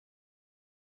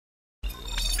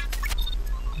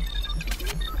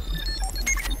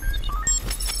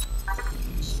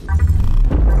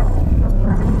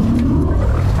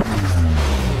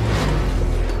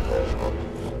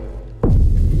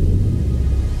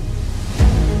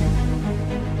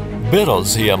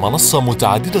BITLES هي منصة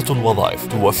متعددة الوظائف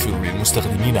توفر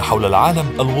للمستخدمين حول العالم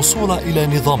الوصول إلى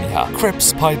نظامها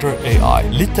Cryp-Spider AI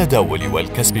للتداول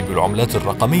والكسب بالعملات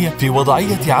الرقمية في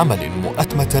وضعية عمل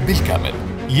مؤتمتة بالكامل.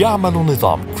 يعمل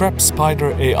نظام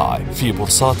Cryp-Spider AI في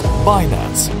بورصات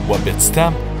باينانس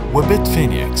وبيتستامب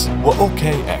وبيتفينيكس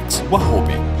وOKX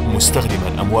وهوبي،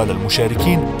 مستخدما أموال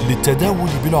المشاركين للتداول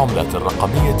بالعملات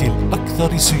الرقمية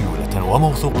الأكثر سيولة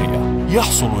وموثوقية.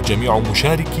 يحصل جميع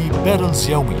مشاركي BITLES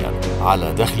يوميا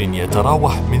على دخل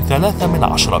يتراوح من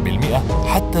 3%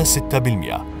 حتى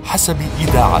 6% حسب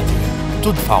إيداعاتهم.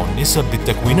 تدفع النسب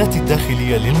بالتكوينات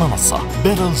الداخلية للمنصة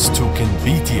BITLES توكن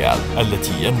BTL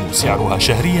التي ينمو سعرها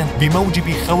شهريا بموجب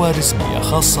خوارزمية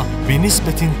خاصة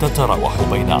بنسبة تتراوح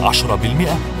بين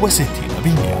 10% و60%.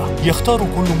 يختار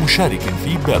كل مشارك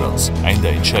في BITLES عند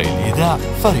إنشاء الإيداع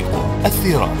فريقه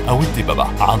الثيران أو الدببة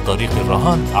عن طريق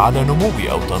الرهان على نمو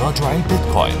أو تراجع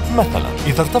البيتكوين. مثلا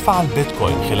إذا ارتفع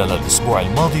البيتكوين خلال الأسبوع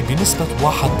الماضي بنسبة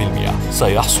 1%،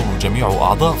 سيحصل جميع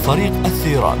أعضاء فريق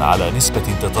الثيران على نسبة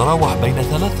تتراوح بين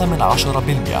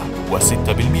 3%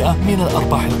 و6% من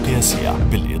الأرباح القياسية،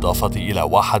 بالإضافة إلى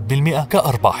 1%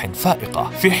 كأرباح فائقة،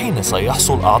 في حين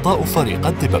سيحصل أعضاء فريق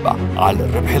الدببة على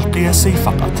الربح القياسي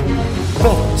فقط.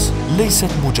 BITLES ليست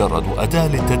مجرد أداة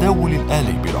للتداول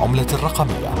الآلي بالعملة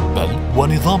الرقمية، بل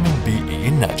ونظام بيئي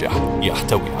ناجح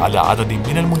يحتوي على عدد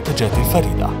من المنتجات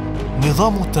الفريدة.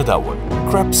 نظام التداول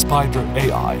Cryp-Spider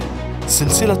AI،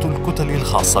 سلسلة الكتل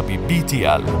الخاصة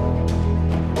BTL،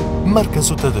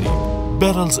 مركز تدريب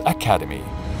BITLES Academy،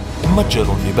 متجر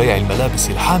لبيع الملابس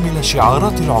الحاملة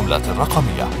شعارات العملات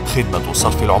الرقمية، خدمة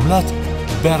صرف العملات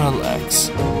BITLES.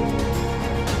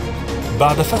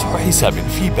 بعد فتح حساب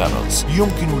في BITLES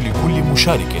يمكن لكل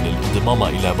مشارك الانضمام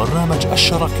إلى برنامج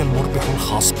الشراكة المربح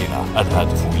الخاص بنا،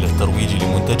 الهادف إلى الترويج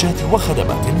لمنتجات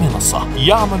وخدمات المنصة.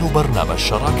 يعمل برنامج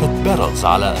شراكة BITLES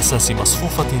على أساس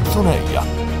مصفوفة ثنائية،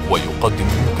 ويقدم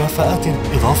مكافآت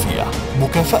إضافية: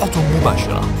 مكافأة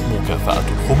مباشرة، مكافأة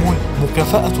الخمول،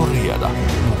 مكافأة الريادة،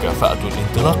 مكافأة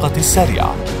الانطلاقة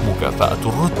السريعة، مكافأة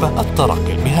الرتبة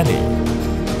الترقي المهني.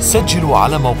 سجلوا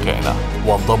على موقعنا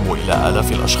وانضموا إلى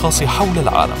آلاف الأشخاص حول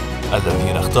العالم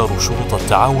الذين اختاروا شروط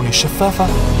التعاون الشفافة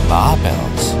مع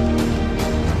BITLES.